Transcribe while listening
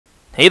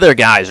Hey there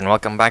guys, and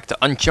welcome back to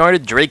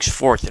Uncharted Drake's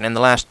Fort. And in the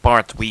last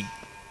part we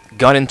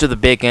got into the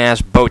big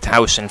ass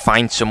boathouse and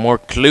find some more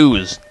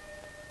clues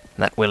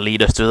that will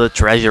lead us to the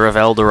treasure of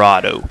El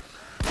Dorado.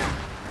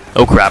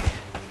 Oh crap.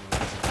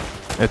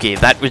 Okay,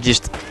 that was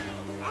just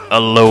a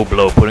low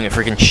blow, putting a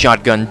freaking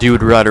shotgun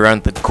dude right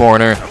around the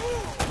corner.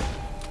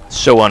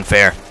 So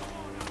unfair.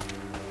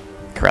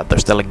 Crap,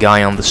 there's still a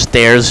guy on the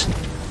stairs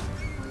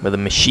with a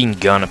machine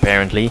gun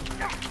apparently.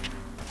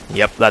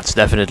 Yep, that's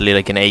definitely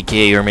like an AK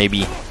or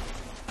maybe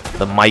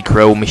the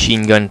micro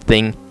machine gun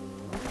thing.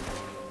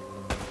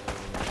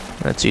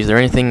 Let's see, is there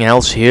anything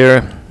else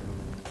here?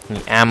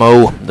 Any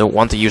ammo? Don't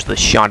want to use the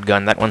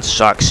shotgun, that one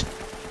sucks.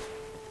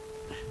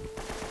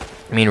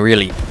 I mean,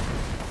 really.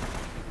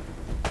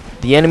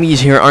 The enemies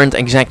here aren't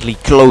exactly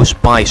close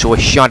by, so a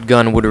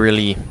shotgun would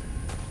really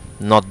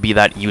not be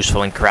that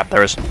useful. And crap,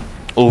 there's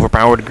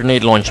overpowered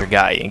grenade launcher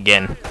guy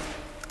again.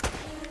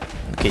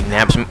 Okay,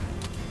 nab some.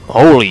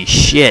 Holy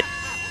shit!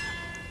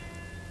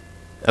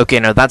 Okay,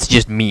 now that's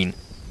just mean.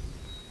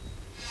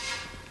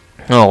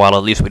 Oh well,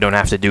 at least we don't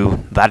have to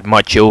do that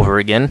much over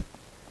again.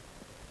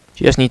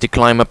 Just need to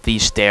climb up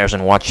these stairs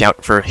and watch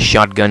out for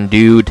shotgun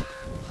dude.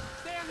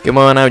 Come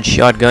on out,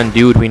 shotgun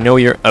dude, we know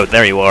you're... Oh,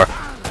 there you are.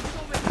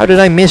 How did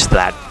I miss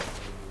that?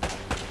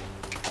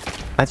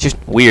 That's just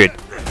weird.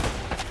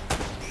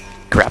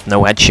 Crap,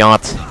 no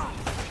headshot.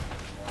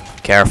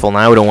 Careful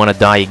now, don't want to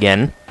die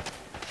again.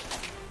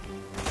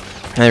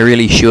 I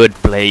really should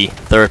play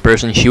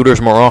third-person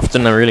shooters more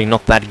often. I'm really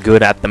not that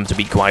good at them, to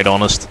be quite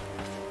honest.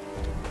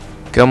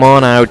 Come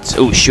on out.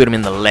 Oh, shoot him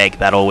in the leg.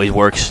 That always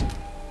works.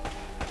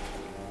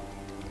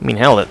 I mean,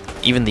 hell,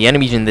 even the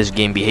enemies in this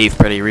game behave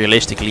pretty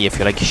realistically. If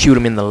you, like, shoot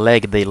them in the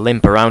leg, they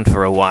limp around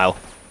for a while.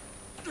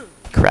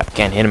 Crap,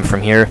 can't hit him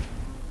from here.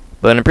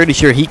 But I'm pretty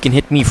sure he can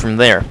hit me from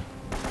there.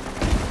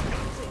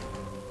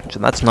 So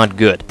that's not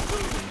good.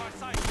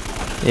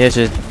 Yeah,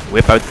 just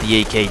whip out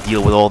the AK,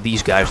 deal with all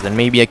these guys. Then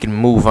maybe I can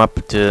move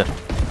up to...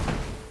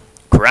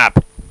 Crap.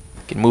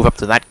 I can move up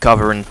to that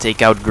cover and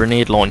take out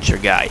grenade launcher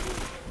guy.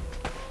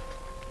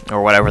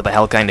 Or whatever the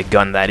hell kind of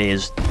gun that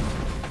is.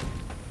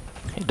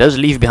 It does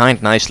leave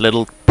behind nice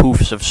little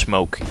poofs of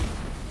smoke.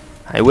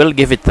 I will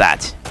give it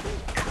that.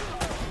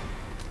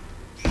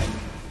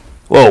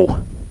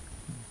 Whoa.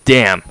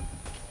 Damn.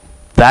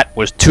 That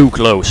was too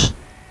close.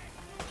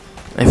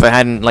 If I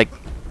hadn't, like,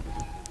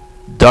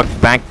 ducked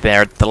back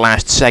there at the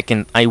last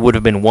second, I would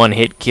have been one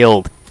hit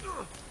killed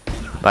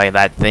by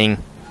that thing.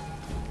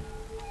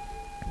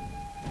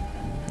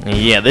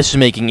 Yeah, this is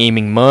making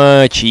aiming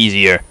much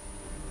easier.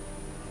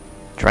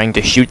 Trying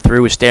to shoot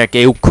through a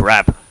staircase. Oh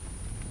crap.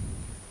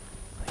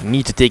 I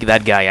need to take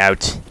that guy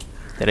out.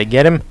 Did I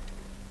get him?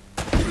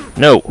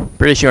 No.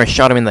 Pretty sure I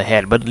shot him in the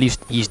head, but at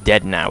least he's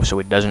dead now, so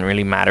it doesn't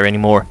really matter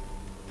anymore.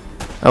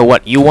 Oh,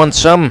 what? You want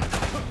some?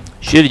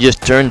 Should've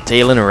just turned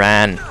tail and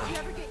ran.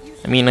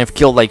 I mean, I've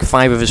killed like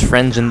 5 of his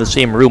friends in the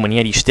same room, and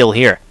yet he's still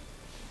here.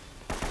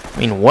 I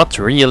mean, what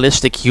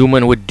realistic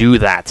human would do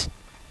that?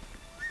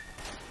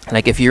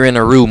 Like, if you're in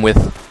a room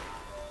with...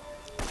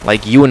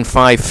 Like, you and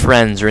 5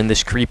 friends are in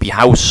this creepy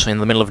house in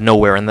the middle of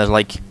nowhere, and there's,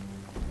 like,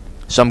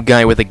 some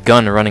guy with a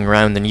gun running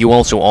around, and you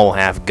also all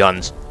have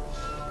guns.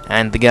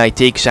 And the guy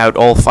takes out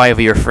all 5 of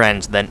your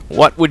friends, then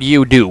what would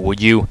you do? Would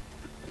you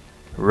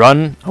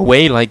run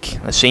away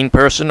like a sane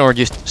person, or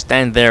just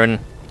stand there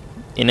and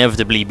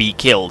inevitably be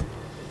killed?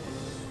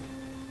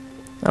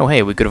 Oh,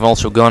 hey, we could have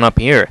also gone up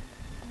here.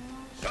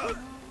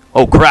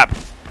 Oh, crap!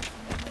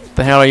 What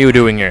the hell are you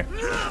doing here?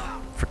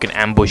 Frickin'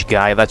 ambush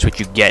guy, that's what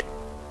you get.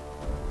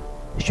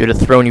 Should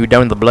have thrown you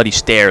down the bloody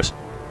stairs.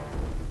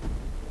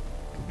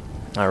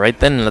 Alright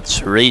then,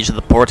 let's raise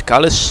the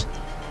portcullis.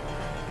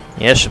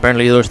 Yes,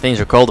 apparently those things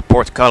are called the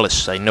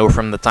portcullis. I know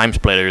from the Time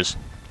Splitters.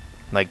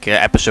 Like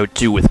episode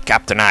 2 with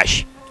Captain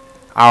Ash.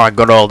 Our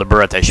good old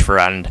British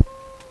friend.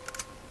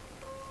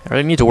 I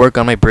really need to work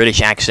on my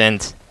British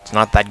accent. It's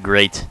not that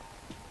great.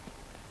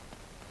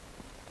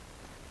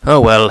 Oh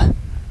well.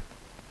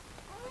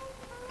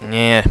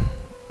 Yeah.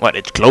 What,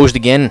 it's closed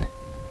again?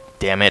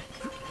 Damn it.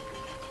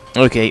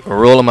 Okay,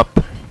 roll him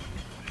up.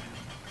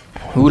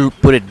 Who'll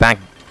put it back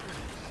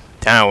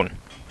down?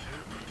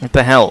 What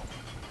the hell?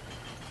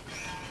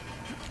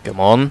 Come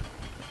on.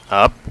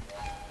 Up.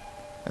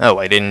 Oh,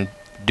 I didn't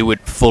do it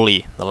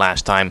fully the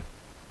last time.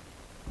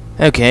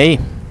 Okay.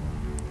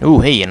 Ooh,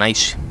 hey, a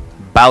nice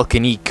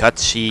balcony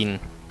cutscene.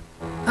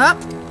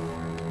 Up.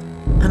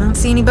 I don't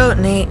see any boat,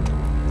 Nate.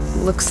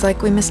 Looks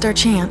like we missed our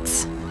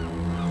chance.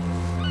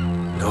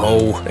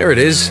 No, there it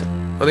is.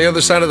 On the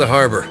other side of the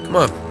harbor. Come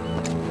on.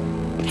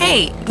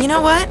 Hey, you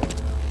know what?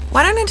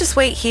 Why don't I just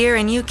wait here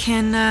and you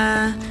can,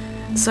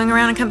 swing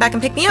around and come back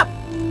and pick me up?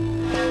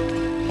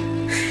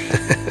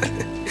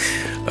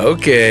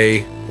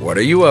 Okay, what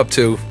are you up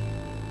to?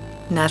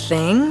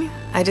 Nothing.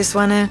 I just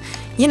wanna,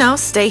 you know,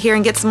 stay here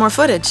and get some more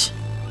footage.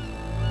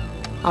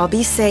 I'll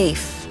be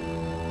safe.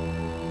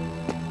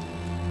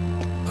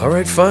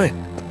 Alright,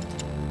 fine.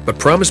 But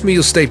promise me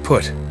you'll stay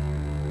put.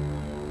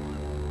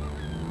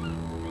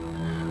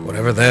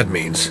 Whatever that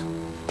means.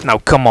 Now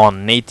come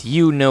on, Nate,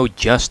 you know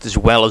just as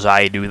well as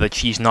I do that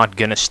she's not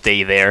gonna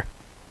stay there.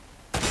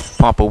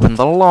 Pop open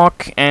the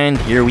lock, and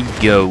here we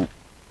go.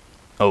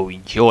 Oh,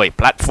 enjoy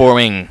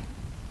platforming.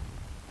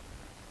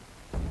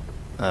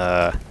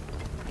 Oh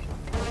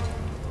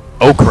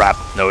crap.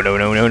 No, no,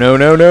 no, no, no,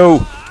 no,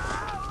 no.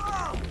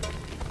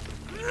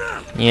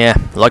 Yeah,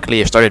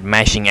 luckily I started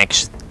mashing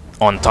X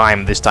on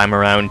time this time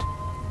around.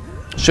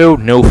 So,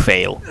 no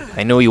fail.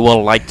 I know you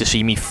all like to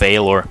see me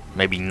fail, or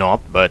maybe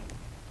not, but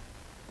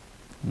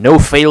no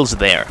fails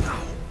there.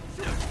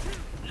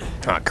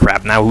 Oh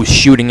crap, now who's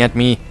shooting at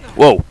me?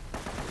 Whoa.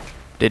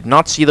 Did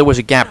not see there was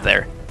a gap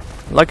there.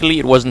 Luckily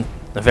it wasn't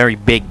a very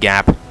big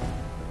gap.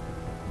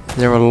 Is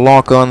there a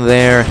lock on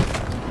there?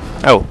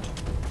 Oh.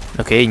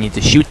 Okay, you need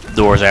to shoot the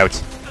doors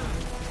out.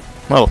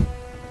 Well,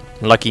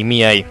 lucky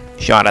me, I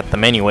shot at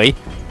them anyway.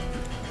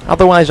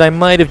 Otherwise I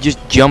might have just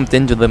jumped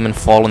into them and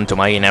fallen to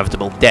my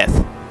inevitable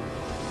death.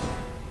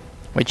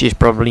 Which is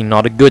probably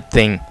not a good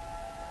thing.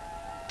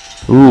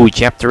 Ooh,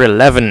 chapter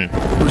 11.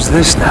 Who's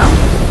this now?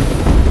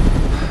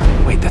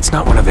 Wait, that's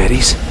not one of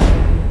Eddy's.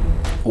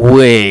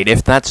 Wait,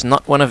 if that's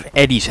not one of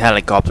Eddy's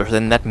helicopters,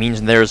 then that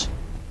means there's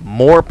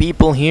more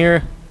people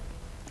here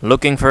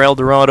looking for El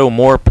Dorado,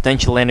 more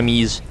potential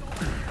enemies.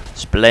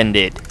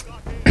 Splendid.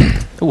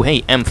 Oh,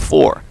 hey,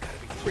 M4.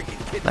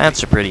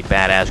 That's a pretty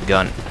badass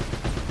gun.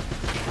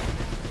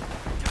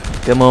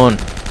 Come on,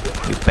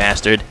 you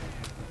bastard.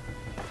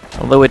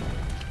 Although it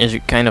is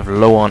kind of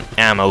low on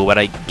ammo, but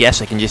I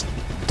guess I can just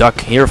duck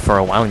here for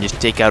a while and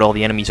just take out all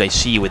the enemies I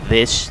see with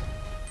this.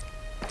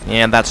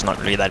 Yeah, that's not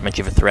really that much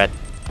of a threat.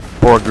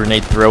 Poor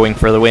grenade throwing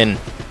for the win.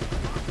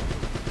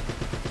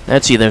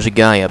 Let's see, there's a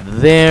guy up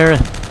there.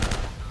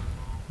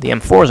 The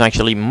M4 is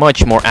actually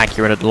much more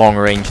accurate at long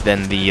range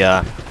than the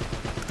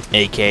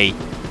AK,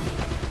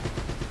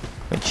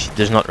 which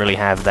does not really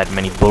have that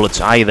many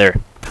bullets either.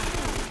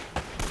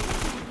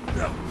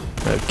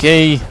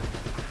 Okay.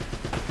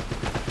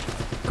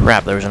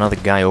 Crap, there's another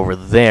guy over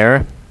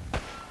there.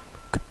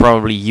 Could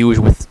probably use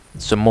with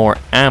some more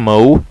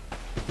ammo.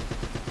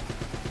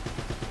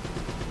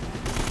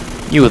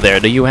 You there,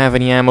 do you have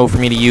any ammo for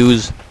me to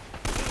use?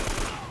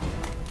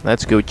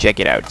 Let's go check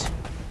it out.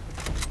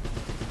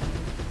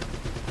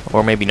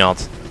 Or maybe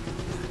not.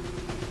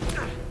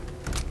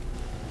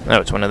 Oh,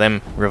 it's one of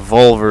them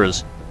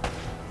revolvers.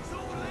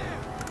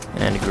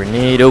 And a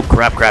grenade. Oh,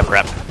 crap, crap,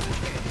 crap.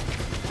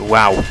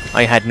 Wow,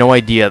 I had no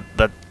idea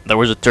that there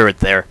was a turret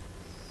there.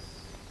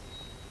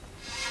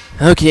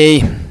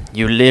 Okay,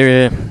 you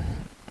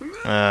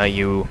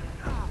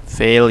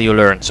fail, you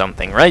learn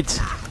something, right?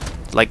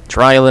 It's like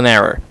trial and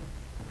error.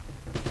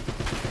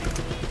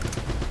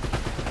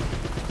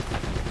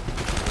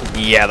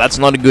 Yeah, that's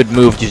not a good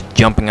move, just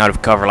jumping out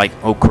of cover like,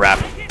 oh crap.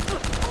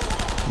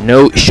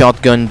 No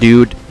shotgun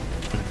dude.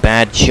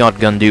 Bad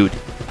shotgun dude.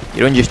 You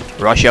don't just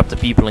rush up to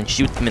people and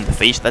shoot them in the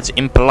face, that's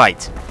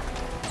impolite.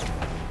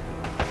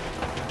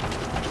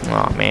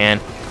 Aw, oh, man.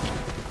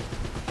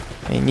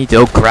 I need to...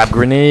 Oh, crap,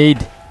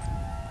 grenade!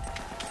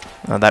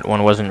 Oh, that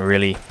one wasn't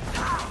really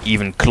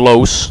even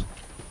close.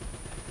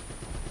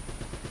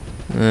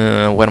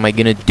 What am I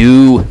gonna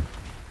do?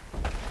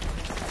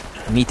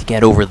 I need to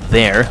get over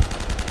there.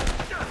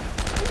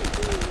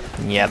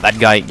 Yeah, that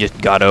guy just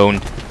got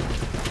owned.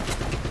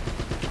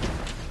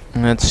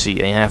 Let's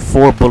see, I have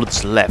 4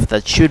 bullets left.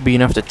 That should be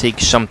enough to take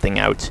something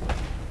out.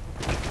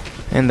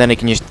 And then I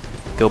can just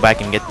go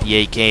back and get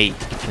the AK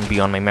and be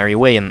on my merry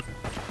way. And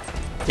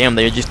damn,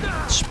 they're just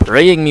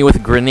spraying me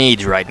with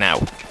grenades right now.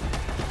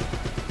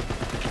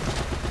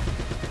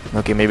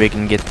 Okay, maybe I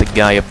can get the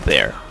guy up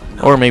there.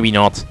 Or maybe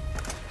not.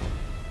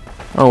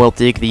 Oh, I'll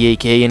take the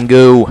AK and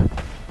go.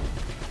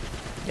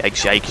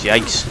 Yikes, yikes,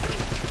 yikes.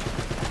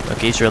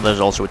 Okay, so there's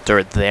also a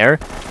turret there.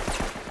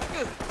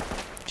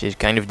 Which is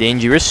kind of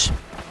dangerous.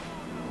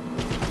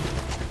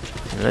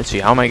 Let's see,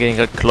 how am I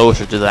getting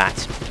closer to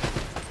that?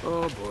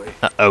 Oh boy.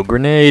 Uh-oh,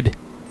 grenade.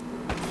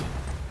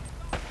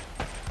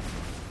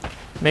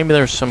 Maybe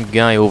there's some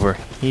guy over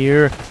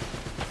here.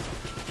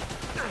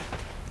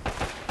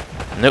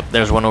 Nope,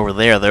 there's one over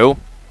there though.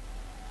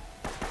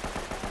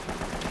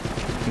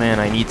 Man,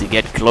 I need to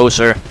get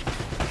closer.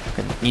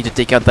 I need to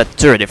take out that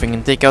turret. If I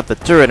can take out the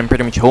turret, I'm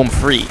pretty much home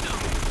free.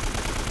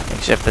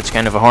 Except that's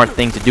kind of a hard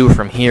thing to do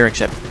from here,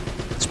 except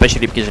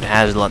especially because it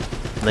has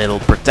little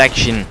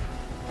protection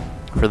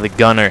for the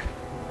gunner,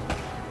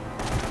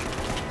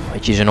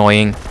 which is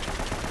annoying.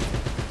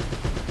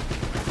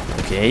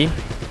 Okay.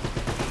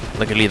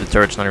 Luckily the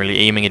turret's not really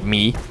aiming at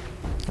me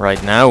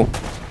right now.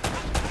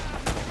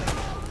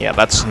 Yeah,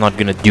 that's not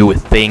gonna do a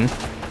thing.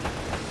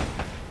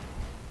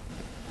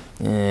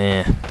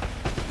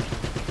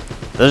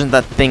 Doesn't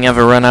that thing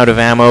ever run out of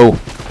ammo?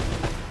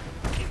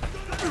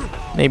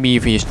 Maybe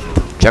if you just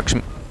chuck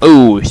some...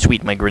 Oh,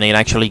 sweet, my grenade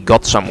actually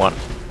got someone.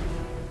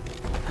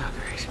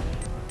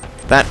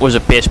 That was a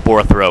piss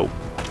poor throw.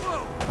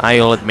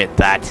 I'll admit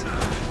that.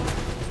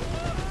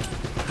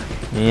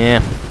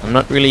 Yeah, I'm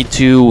not really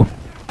too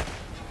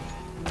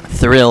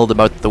thrilled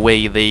about the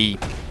way they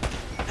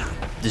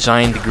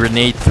designed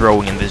grenade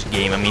throwing in this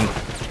game. I mean,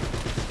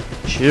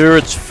 Sure,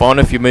 it's fun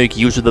if you make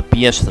use of the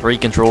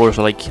PS3 controller's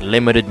like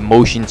limited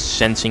motion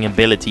sensing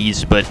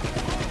abilities, but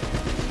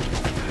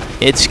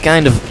it's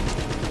kind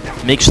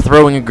of makes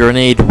throwing a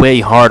grenade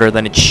way harder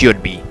than it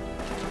should be.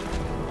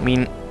 I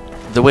mean,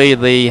 the way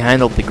they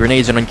handled the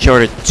grenades in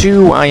Uncharted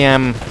 2, I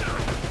am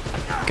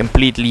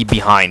completely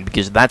behind,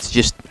 because that's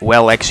just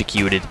well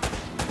executed.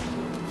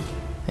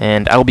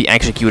 And I'll be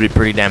executed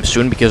pretty damn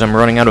soon because I'm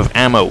running out of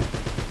ammo.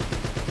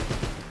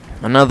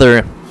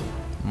 Another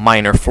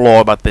minor flaw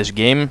about this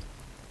game,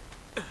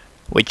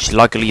 which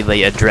luckily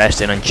they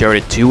addressed in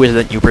Uncharted 2, is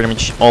that you pretty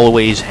much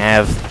always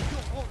have...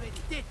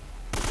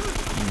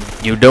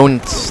 You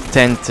always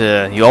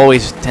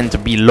tend to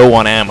be low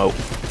on ammo.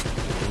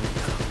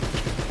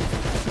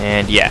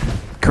 And yeah,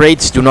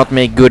 crates do not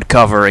make good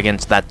cover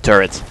against that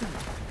turret,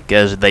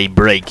 because they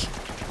break.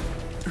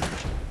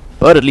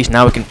 But at least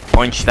now we can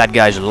punch that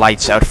guy's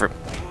lights out for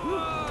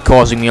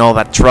causing me all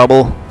that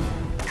trouble.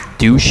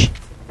 Douche.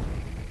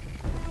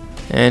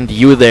 And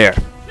you there.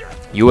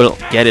 You will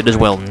get it as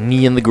well.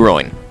 Knee in the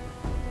groin.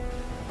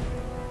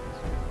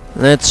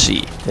 Let's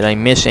see. Did I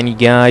miss any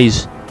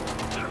guys?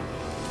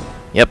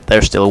 Yep,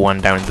 there's still one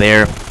down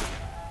there.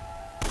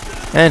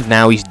 And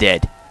now he's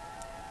dead.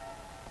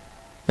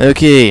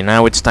 Okay,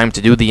 now it's time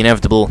to do the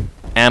inevitable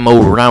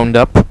ammo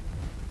roundup.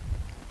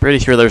 Pretty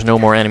sure there's no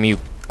more enemy.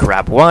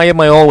 Crap, why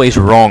am I always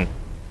wrong?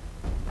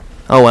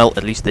 Oh well,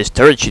 at least this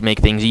turret should make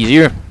things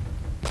easier.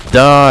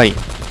 Die,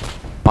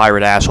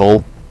 pirate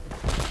asshole.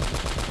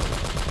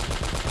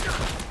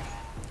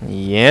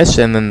 Yes,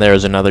 and then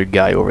there's another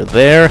guy over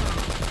there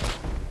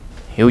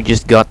who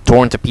just got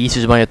torn to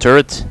pieces by a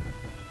turret.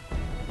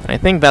 I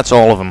think that's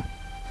all of them.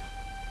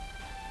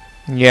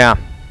 Yeah.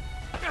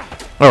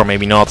 Or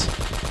maybe not.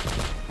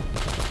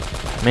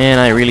 Man,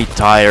 I really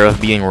tire of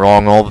being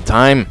wrong all the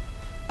time.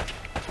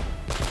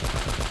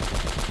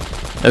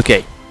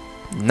 Okay,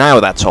 now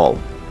that's all.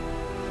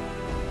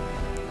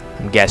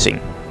 I'm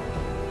guessing.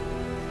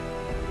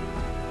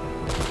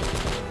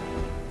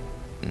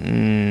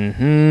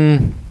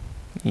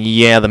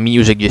 Yeah, the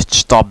music just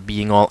stopped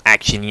being all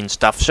actiony and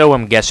stuff, so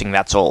I'm guessing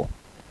that's all.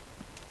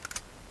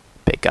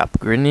 Pick up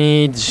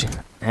grenades,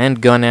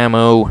 handgun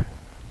ammo.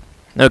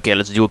 Okay,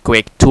 let's do a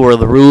quick tour of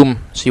the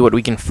room, see what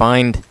we can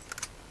find.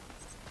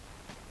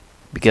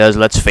 Because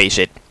let's face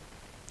it,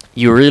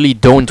 you really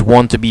don't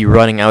want to be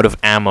running out of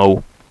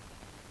ammo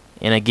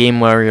in a game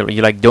where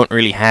you like don't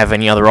really have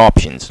any other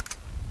options.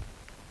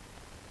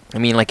 I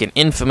mean, like in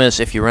Infamous,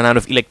 if you run out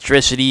of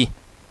electricity,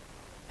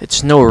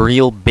 it's no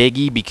real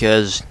biggie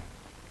because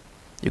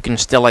you can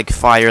still like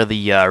fire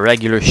the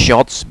regular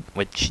shots,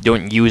 which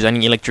don't use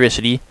any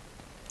electricity.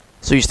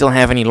 So you still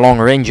have any long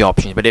range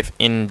options. But if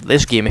in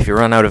this game, if you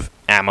run out of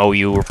ammo,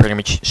 you're pretty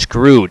much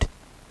screwed.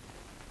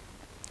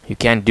 You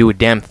can't do a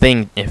damn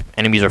thing if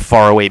enemies are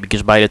far away,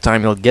 because by the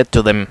time you'll get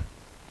to them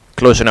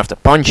close enough to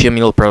punch him,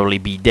 you'll probably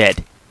be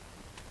dead.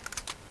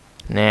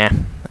 Nah,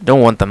 I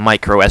don't want the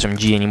micro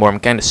SMG anymore. I'm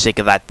kinda sick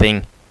of that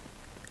thing.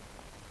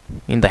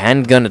 The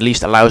handgun at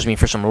least allows me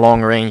for some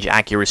long range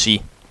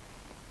accuracy.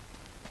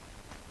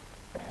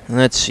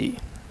 Let's see.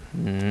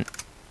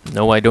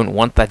 No, I don't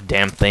want that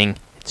damn thing.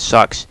 It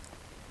sucks.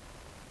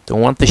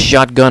 Don't want the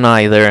shotgun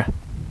either.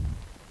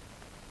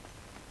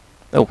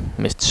 Oh,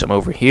 missed some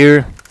over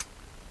here.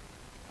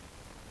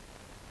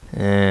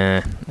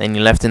 Then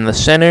you left in the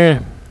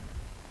center.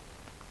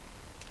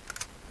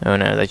 Oh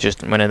no, that's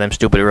just one of them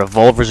stupid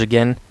revolvers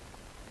again.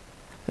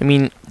 I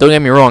mean, don't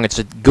get me wrong, it's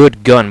a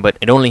good gun, but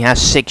it only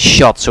has 6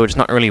 shots, so it's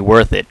not really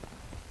worth it.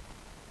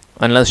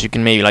 Unless you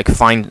can maybe like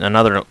find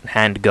another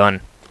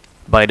handgun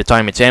by the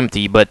time it's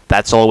empty, but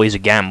that's always a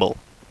gamble.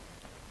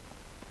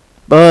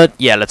 But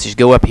yeah, let's just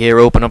go up here,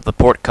 open up the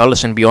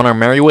portcullis, and be on our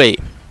merry way.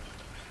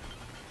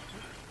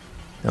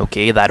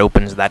 Okay, that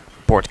opens that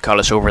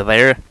portcullis over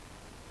there.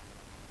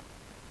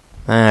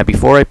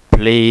 Before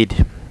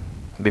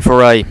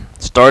I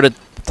started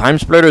Time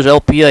Splitters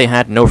LP, I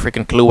had no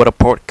freaking clue what a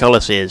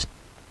portcullis is.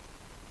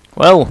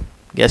 Well,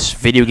 guess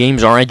video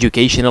games are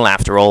educational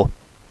after all.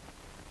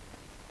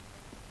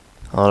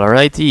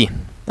 Alrighty.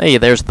 Hey,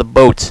 there's the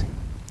boat.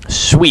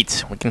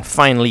 Sweet, we can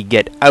finally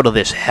get out of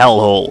this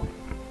hellhole.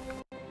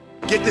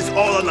 Get this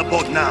all on the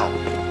boat now.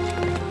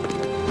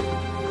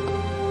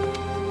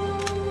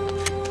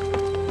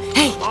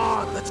 Hey! Come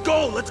on, let's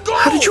go, let's go!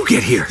 How did you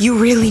get here? You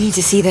really need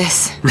to see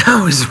this.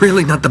 Now is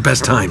really not the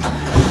best time.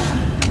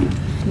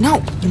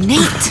 No,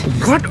 Nate!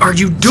 What are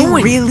you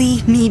doing? You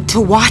really need to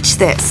watch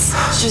this.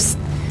 Just...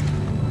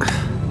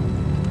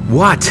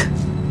 What?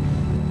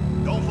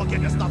 Don't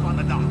forget the stuff on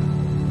the dock.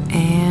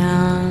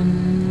 And...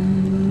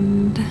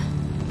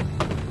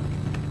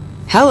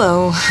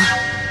 Hello.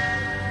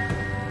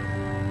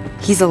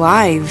 He's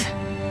alive.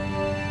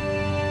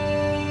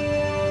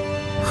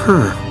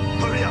 Huh.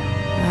 Hurry up.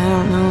 I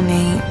don't know,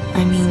 Nate.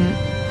 I mean...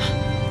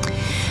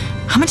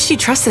 How much do you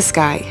trust this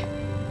guy?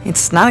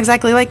 It's not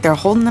exactly like they're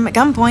holding him at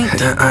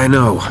gunpoint. I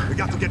know. We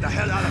got to get the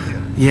hell out of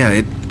here. Yeah,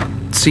 it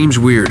seems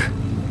weird.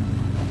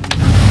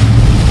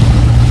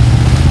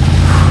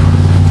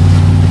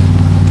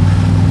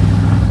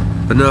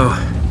 But no,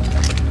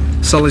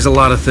 Sully's a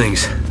lot of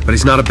things. but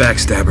he's not a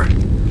backstabber.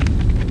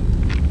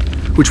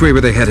 Which way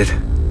were they headed?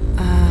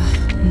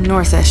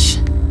 Northish.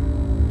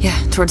 Yeah,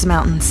 towards the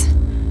mountains.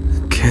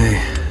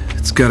 Okay,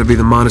 it's gotta be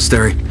the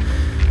monastery.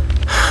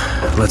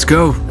 Let's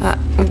go.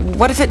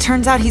 What if it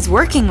turns out he's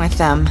working with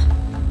them?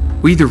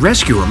 We either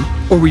rescue him,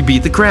 or we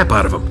beat the crap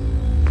out of him.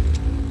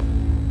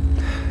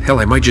 Hell,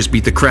 I might just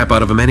beat the crap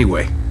out of him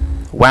anyway.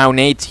 Wow,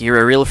 Nate, you're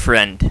a real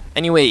friend.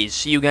 Anyways,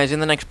 see you guys in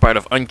the next part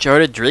of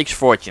Uncharted Drake's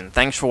Fortune.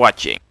 Thanks for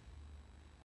watching.